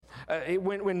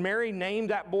When Mary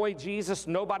named that boy Jesus,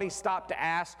 nobody stopped to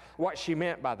ask what she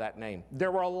meant by that name.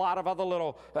 There were a lot of other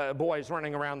little boys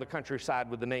running around the countryside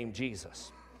with the name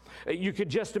Jesus. You could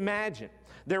just imagine.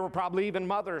 There were probably even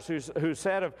mothers who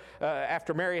said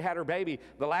after Mary had her baby,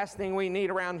 the last thing we need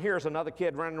around here is another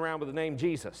kid running around with the name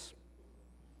Jesus.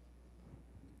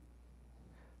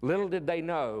 Little did they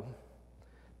know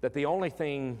that the only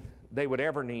thing they would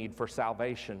ever need for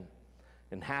salvation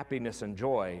and happiness and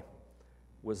joy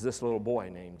was this little boy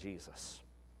named Jesus.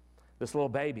 This little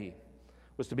baby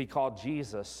was to be called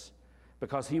Jesus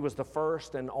because he was the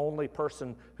first and only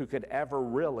person who could ever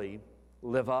really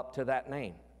live up to that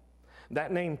name.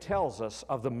 That name tells us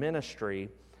of the ministry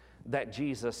that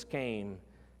Jesus came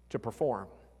to perform.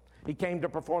 He came to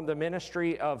perform the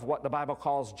ministry of what the Bible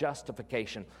calls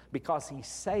justification, because he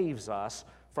saves us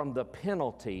from the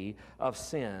penalty of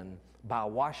sin by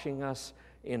washing us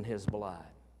in his blood.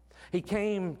 He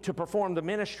came to perform the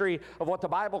ministry of what the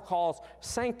Bible calls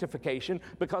sanctification,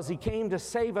 because he came to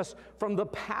save us from the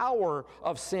power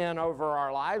of sin over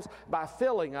our lives by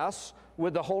filling us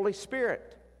with the Holy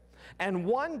Spirit. And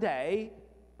one day,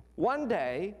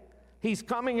 he's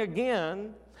coming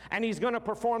again, and he's going to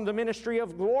perform the ministry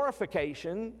of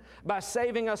glorification by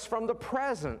saving us from the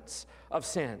presence of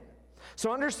sin.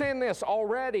 So understand this,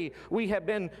 already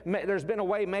there's been a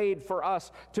way made for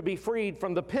us to be freed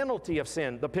from the penalty of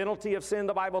sin. The penalty of sin,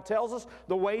 the Bible tells us,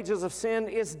 the wages of sin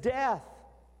is death.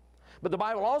 But the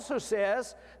Bible also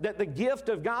says that the gift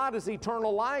of God is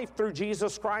eternal life through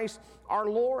Jesus Christ our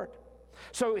Lord.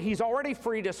 So he's already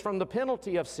freed us from the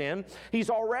penalty of sin. He's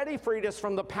already freed us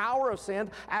from the power of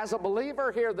sin. As a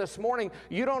believer here this morning,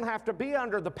 you don't have to be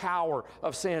under the power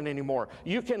of sin anymore.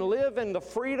 You can live in the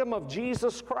freedom of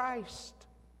Jesus Christ.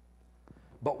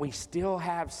 But we still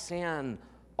have sin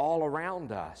all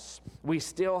around us. We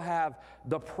still have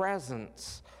the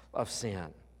presence of sin.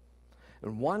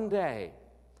 And one day,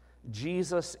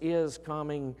 Jesus is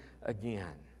coming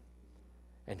again.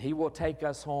 And he will take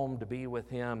us home to be with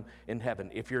him in heaven,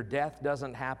 if your death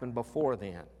doesn't happen before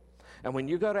then. And when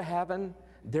you go to heaven,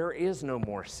 there is no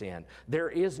more sin. There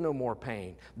is no more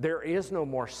pain. There is no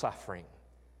more suffering.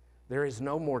 There is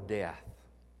no more death.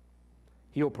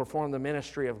 He will perform the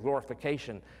ministry of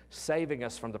glorification, saving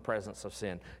us from the presence of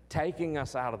sin, taking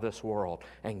us out of this world,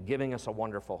 and giving us a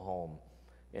wonderful home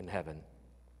in heaven.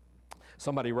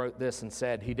 Somebody wrote this and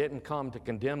said, he didn't come to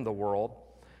condemn the world.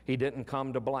 He didn't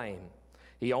come to blame.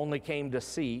 He only came to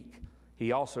seek.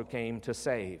 He also came to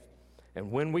save.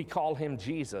 And when we call him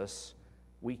Jesus,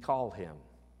 we call him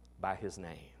by his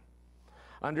name.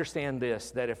 Understand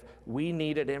this, that if we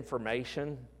needed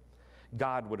information,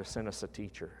 God would have sent us a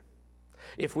teacher.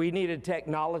 If we needed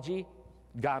technology,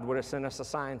 God would have sent us a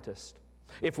scientist.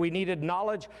 If we needed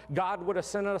knowledge, God would have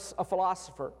sent us a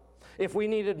philosopher. If we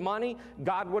needed money,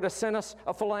 God would have sent us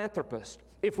a philanthropist.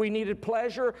 If we needed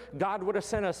pleasure, God would have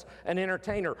sent us an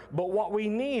entertainer. But what we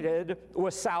needed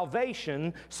was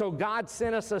salvation, so God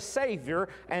sent us a Savior,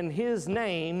 and his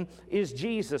name is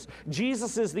Jesus.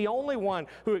 Jesus is the only one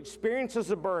who experiences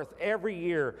a birth every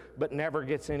year but never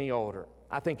gets any older.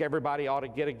 I think everybody ought to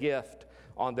get a gift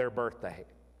on their birthday,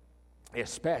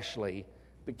 especially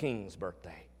the King's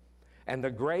birthday. And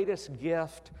the greatest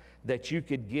gift that you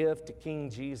could give to King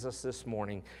Jesus this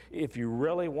morning, if you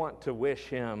really want to wish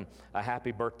him a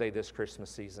happy birthday this Christmas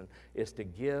season, is to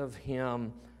give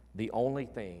him the only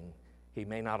thing he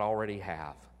may not already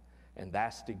have, and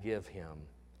that's to give him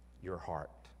your heart.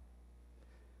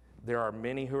 There are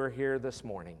many who are here this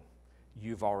morning.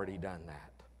 You've already done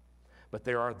that. But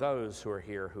there are those who are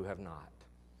here who have not.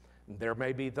 There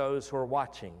may be those who are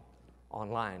watching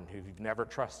online who've never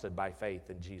trusted by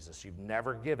faith in Jesus. You've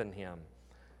never given him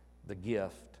the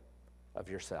gift of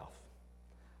yourself.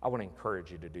 I want to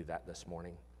encourage you to do that this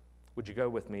morning. Would you go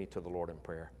with me to the Lord in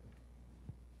prayer?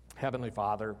 Heavenly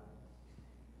Father,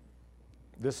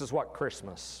 this is what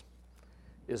Christmas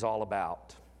is all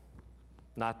about.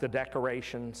 Not the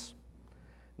decorations,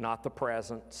 not the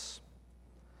presents,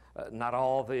 not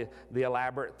all the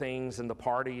elaborate things and the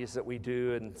parties that we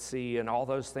do and see, and all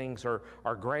those things are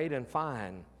great and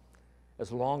fine,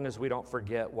 as long as we don't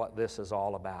forget what this is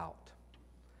all about.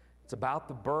 It's about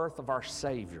the birth of our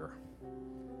Savior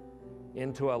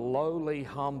into a lowly,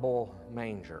 humble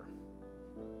manger.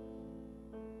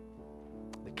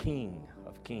 The King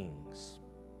of Kings,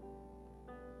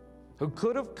 who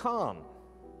could have come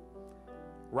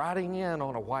riding in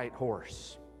on a white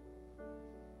horse,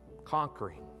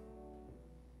 conquering.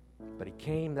 But he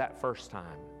came that first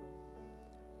time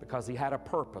because he had a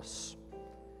purpose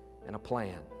and a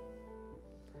plan.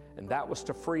 And that was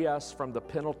to free us from the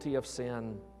penalty of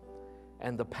sin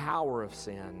and the power of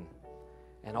sin,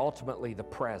 and ultimately the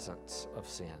presence of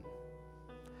sin.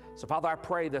 So, Father, I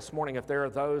pray this morning if there are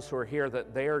those who are here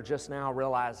that they are just now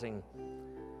realizing,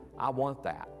 I want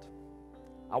that.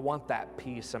 I want that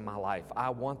peace in my life. I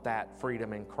want that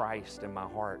freedom in Christ in my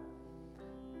heart.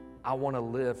 I want to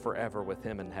live forever with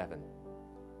Him in heaven.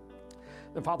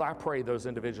 Then, Father, I pray those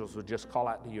individuals would just call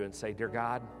out to you and say, Dear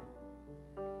God,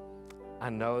 I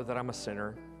know that I'm a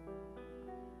sinner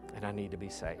and I need to be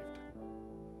saved.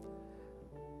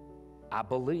 I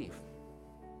believe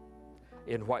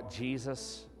in what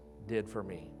Jesus did for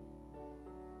me.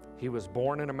 He was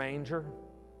born in a manger,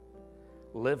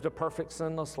 lived a perfect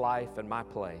sinless life in my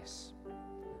place,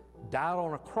 died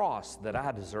on a cross that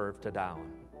I deserved to die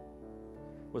on,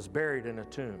 was buried in a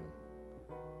tomb,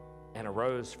 and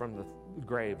arose from the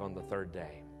grave on the third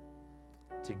day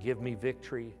to give me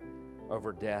victory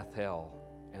over death, hell,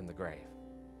 and the grave.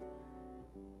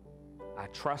 I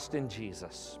trust in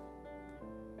Jesus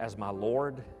as my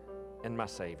Lord and my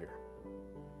Savior.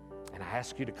 And I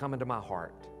ask you to come into my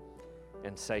heart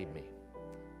and save me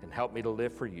and help me to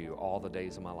live for you all the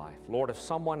days of my life. Lord, if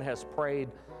someone has prayed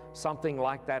something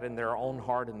like that in their own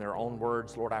heart, in their own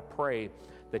words, Lord, I pray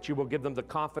that you will give them the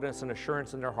confidence and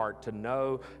assurance in their heart to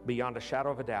know beyond a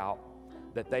shadow of a doubt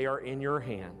that they are in your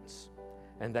hands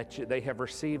and that they have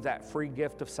received that free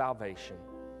gift of salvation,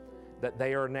 that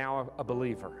they are now a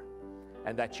believer,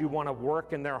 and that you want to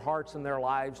work in their hearts and their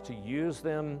lives to use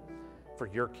them for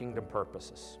your kingdom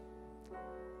purposes.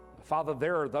 Father,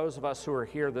 there are those of us who are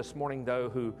here this morning, though,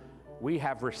 who we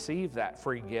have received that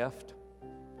free gift,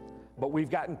 but we've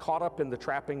gotten caught up in the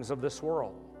trappings of this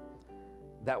world,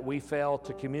 that we fail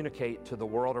to communicate to the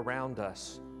world around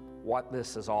us what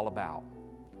this is all about.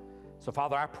 So,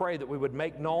 Father, I pray that we would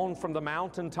make known from the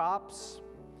mountaintops,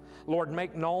 Lord,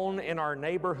 make known in our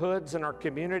neighborhoods and our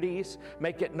communities,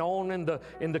 make it known in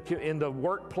the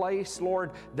workplace,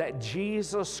 Lord, that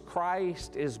Jesus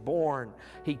Christ is born.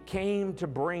 He came to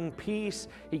bring peace.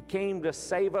 He came to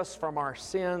save us from our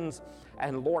sins.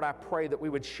 And Lord, I pray that we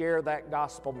would share that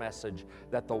gospel message,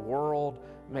 that the world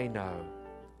may know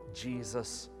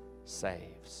Jesus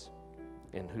saves.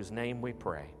 In whose name we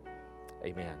pray.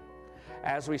 Amen.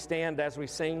 As we stand, as we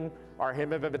sing our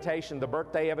hymn of invitation, The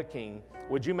Birthday of a King,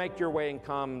 would you make your way and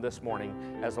come this morning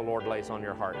as the Lord lays on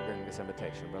your heart during this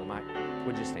invitation? Brother Mike,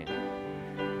 would you stand?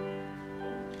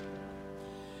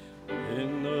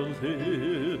 In the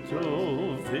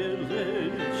little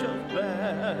village of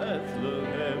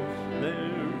Bethlehem,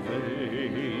 there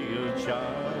lay a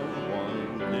child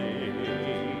one day,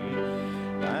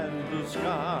 and the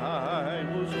sky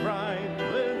was bright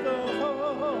with a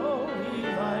holy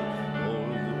light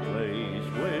o'er the place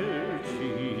where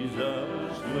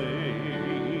Jesus lay.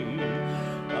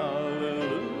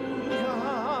 Hallelujah,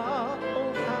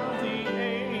 oh how the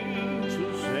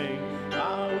angels sing,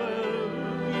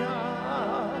 hallelujah,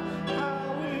 how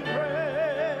we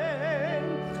pray,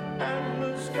 and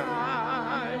the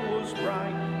sky was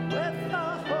bright with a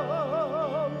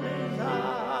holy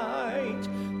light.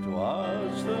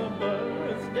 'Twas the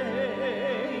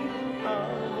birthday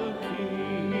of the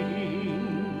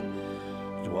King.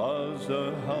 'Twas a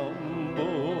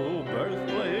humble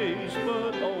birthplace,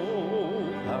 but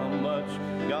oh, how much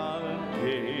God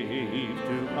gave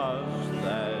to us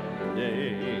that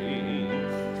day.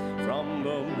 From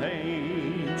the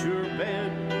manger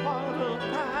bed, what a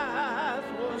path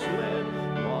was led,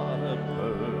 what a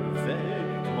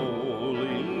perfect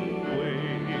holy way.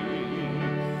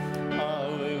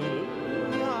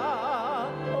 Hallelujah,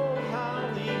 oh how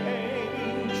the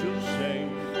angels sing,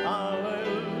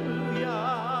 hallelujah,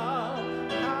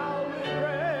 how we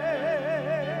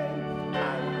pray,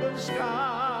 and the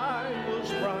sky was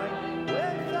bright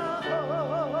with a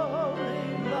holy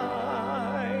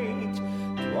light.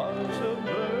 'Twas a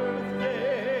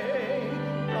birthday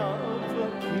of a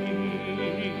King.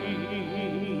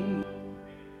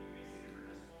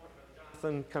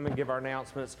 Come and give our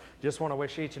announcements. Just want to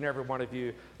wish each and every one of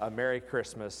you a Merry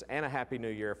Christmas and a Happy New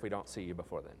Year if we don't see you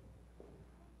before then.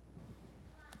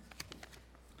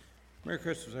 Merry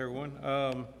Christmas, everyone.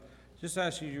 Just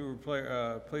ask you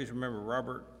to please remember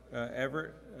Robert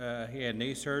Everett. He had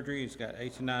knee surgery. He's got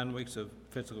 8 to 9 weeks of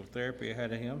physical therapy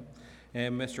ahead of him.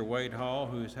 And Mr. Wade Hall,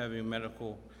 who's having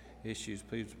medical issues.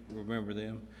 Please remember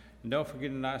them. And don't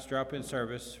forget a nice drop-in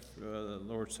service for the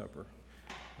Lord's Supper.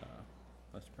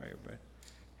 Let's pray, everybody.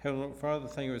 Heavenly Father,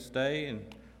 thank you for this day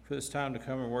and for this time to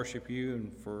come and worship you,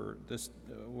 and for this,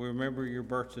 we remember your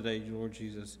birth today, Lord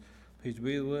Jesus. Please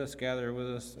be with us, gather with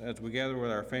us as we gather with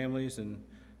our families, and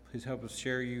please help us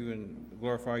share you and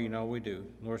glorify you in all we do. In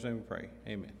the Lord's name we pray.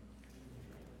 Amen.